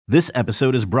This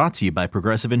episode is brought to you by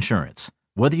Progressive Insurance.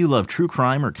 Whether you love true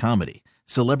crime or comedy,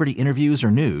 celebrity interviews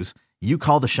or news, you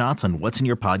call the shots on what's in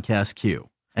your podcast queue.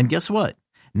 And guess what?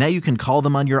 Now you can call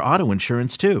them on your auto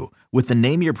insurance too with the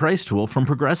Name Your Price tool from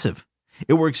Progressive.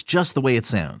 It works just the way it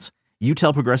sounds. You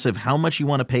tell Progressive how much you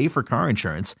want to pay for car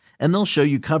insurance, and they'll show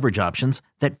you coverage options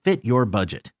that fit your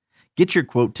budget. Get your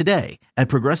quote today at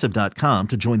Progressive.com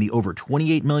to join the over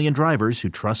 28 million drivers who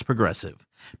trust Progressive.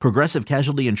 Progressive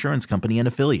Casualty Insurance Company and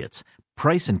Affiliates.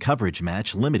 Price and coverage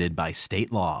match limited by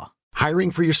state law. Hiring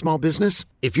for your small business?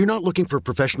 If you're not looking for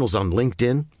professionals on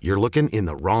LinkedIn, you're looking in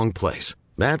the wrong place.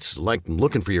 That's like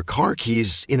looking for your car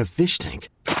keys in a fish tank.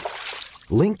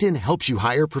 LinkedIn helps you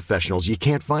hire professionals you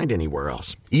can't find anywhere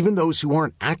else, even those who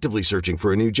aren't actively searching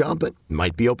for a new job but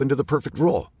might be open to the perfect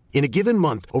role. In a given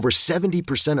month, over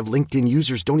 70% of LinkedIn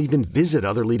users don't even visit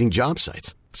other leading job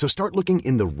sites. So start looking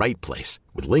in the right place.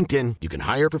 With LinkedIn, you can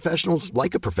hire professionals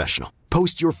like a professional.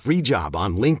 Post your free job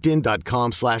on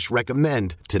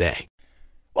linkedin.com/recommend today.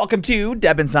 Welcome to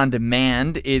Debbins on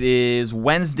Demand. It is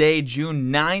Wednesday,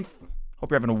 June 9th.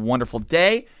 Hope you're having a wonderful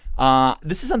day.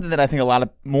 This is something that I think a lot of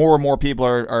more and more people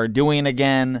are doing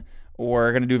again or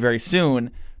are going to do very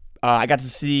soon. I got to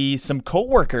see some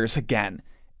coworkers again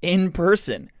in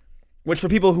person. Which for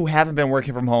people who haven't been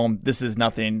working from home, this is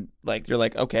nothing. Like, you're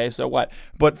like, okay, so what?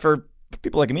 But for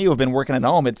people like me who have been working at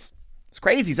home, it's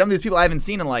crazy. Some of these people I haven't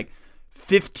seen in like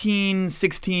 15,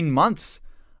 16 months.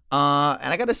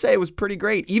 And I got to say, it was pretty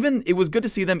great. It was good to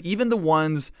see them. Even the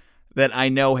ones that I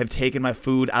know have taken my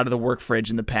food out of the work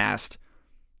fridge in the past.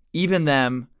 Even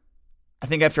them, I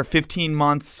think after 15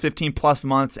 plus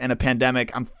months and a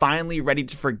pandemic, I'm finally ready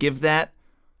to forgive that.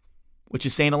 Which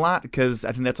is saying a lot because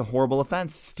I think that's a horrible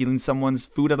offense, stealing someone's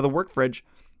food out of the work fridge.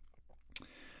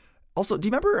 Also, do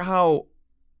you remember how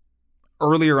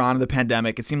earlier on in the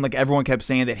pandemic, it seemed like everyone kept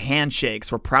saying that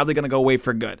handshakes were probably going to go away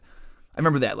for good? I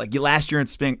remember that. Like last year in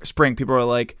spring, people were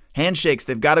like, handshakes,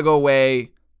 they've got to go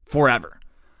away forever.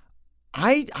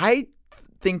 I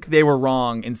think they were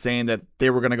wrong in saying that they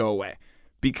were going to go away.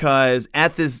 Because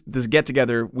at this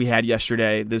get-together we had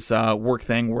yesterday, this work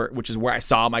thing, which is where I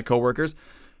saw my coworkers,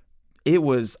 it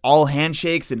was all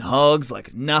handshakes and hugs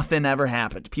like nothing ever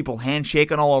happened. People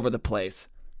handshaking all over the place.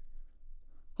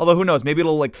 Although who knows, maybe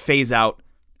it'll like phase out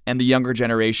and the younger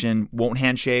generation won't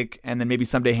handshake, and then maybe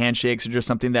someday handshakes are just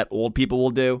something that old people will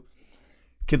do.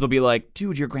 Kids will be like,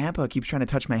 dude, your grandpa keeps trying to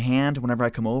touch my hand whenever I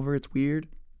come over. It's weird.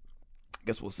 I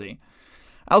guess we'll see.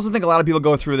 I also think a lot of people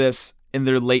go through this in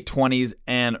their late 20s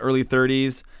and early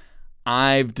 30s.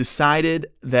 I've decided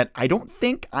that I don't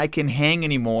think I can hang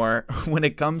anymore when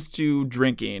it comes to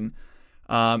drinking.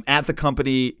 At the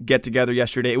company get-together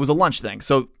yesterday, it was a lunch thing.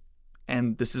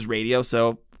 And this is radio,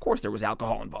 so of course there was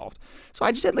alcohol involved. So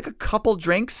I just had like a couple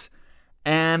drinks,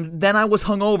 and then I was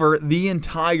hungover the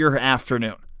entire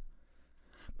afternoon.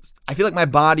 I feel like my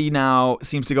body now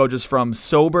seems to go just from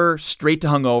sober straight to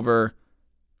hungover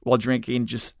while drinking,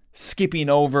 just skipping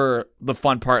over the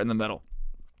fun part in the middle.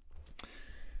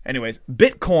 Anyways,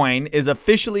 Bitcoin is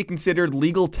officially considered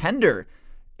legal tender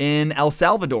in El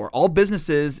Salvador. All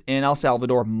businesses in El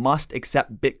Salvador must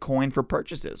accept Bitcoin for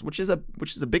purchases, which is a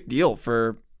big deal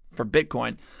for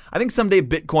Bitcoin. I think someday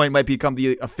Bitcoin might become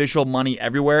the official money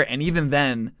everywhere, and even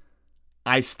then,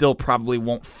 I still probably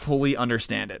won't fully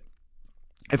understand it,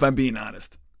 if I'm being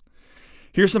honest.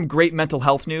 Here's some great mental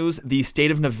health news. The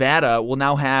state of Nevada will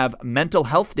now have mental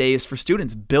health days for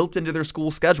students built into their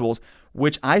school schedules,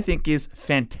 which I think is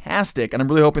fantastic. And I'm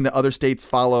really hoping that other states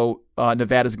follow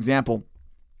Nevada's example.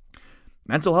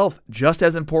 Mental health, just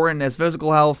as important as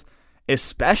physical health,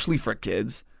 especially for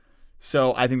kids.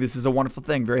 So I think this is a wonderful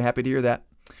thing. Very happy to hear that.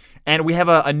 And we have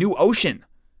a new ocean.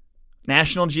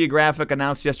 National Geographic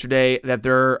announced yesterday that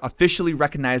they're officially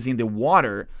recognizing the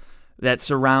water that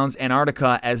surrounds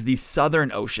Antarctica as the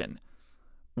Southern Ocean,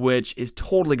 which is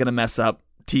totally going to mess up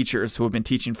teachers who have been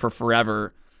teaching for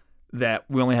forever that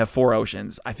we only have 4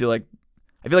 oceans. I feel like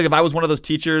if I was one of those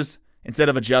teachers, instead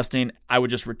of adjusting, I would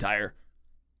just retire.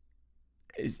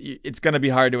 It's going to be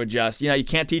hard to adjust. You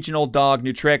can't teach an old dog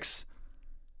new tricks.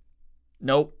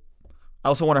 Nope. I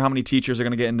also wonder how many teachers are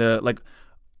going to get into, like,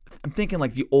 I'm thinking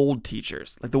like the old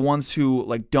teachers, like the ones who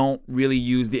like don't really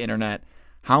use the internet.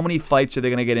 How many fights are they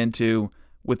going to get into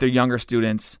with their younger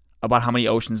students about how many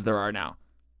oceans there are now?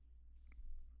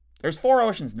 There's 4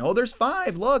 oceans. No, there's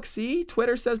 5. Look, see?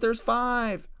 Twitter says there's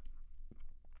 5.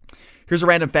 Here's a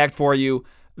random fact for you.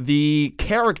 The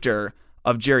character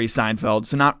of Jerry Seinfeld,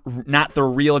 so not the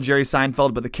real Jerry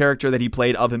Seinfeld, but the character that he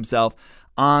played of himself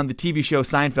on the TV show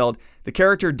Seinfeld, the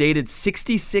character dated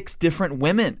 66 different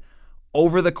women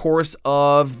over the course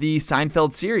of the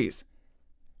Seinfeld series.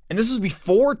 And this was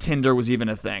before Tinder was even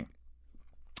a thing.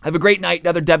 Have a great night.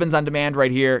 Another Debbins On Demand right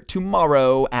here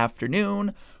tomorrow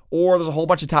afternoon. Or there's a whole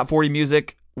bunch of Top 40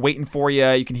 music waiting for you.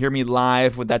 You can hear me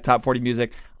live with that Top 40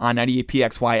 music on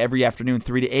 98PXY every afternoon,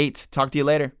 3 to 8. Talk to you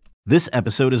later. This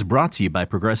episode is brought to you by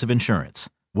Progressive Insurance.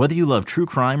 Whether you love true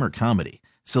crime or comedy,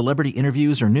 celebrity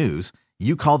interviews or news,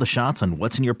 you call the shots on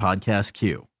what's in your podcast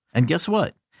queue. And guess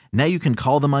what? Now you can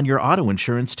call them on your auto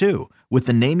insurance too with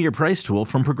the Name Your Price tool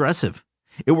from Progressive.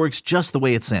 It works just the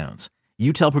way it sounds.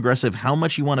 You tell Progressive how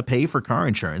much you want to pay for car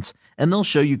insurance, and they'll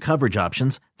show you coverage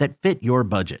options that fit your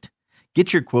budget.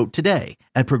 Get your quote today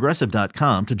at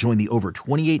Progressive.com to join the over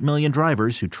 28 million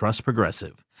drivers who trust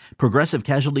Progressive. Progressive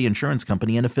Casualty Insurance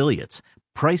Company and Affiliates.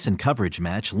 Price and coverage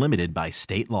match limited by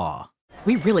state law.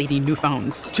 We really need new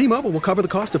phones. T-Mobile will cover the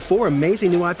cost of 4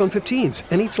 amazing new iPhone 15s,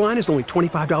 and each line is only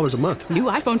 $25 a month. New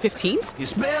iPhone 15s?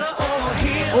 It's better over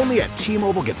here. Only at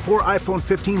T-Mobile, get 4 iPhone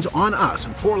 15s on us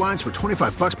and 4 lines for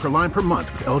 $25 per line per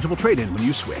month with eligible trade-in when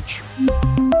you switch.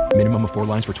 Minimum of 4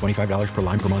 lines for $25 per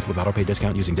line per month with autopay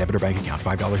discount using debit or bank account.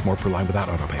 $5 more per line without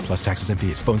autopay, plus taxes and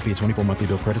fees. Phone fee at 24 monthly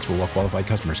bill credits for well-qualified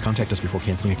customers. Contact us before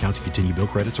canceling account to continue bill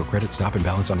credits or credit stop and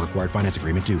balance on required finance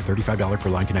agreement due. $35 per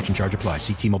line connection charge applies.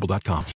 See T-Mobile.com.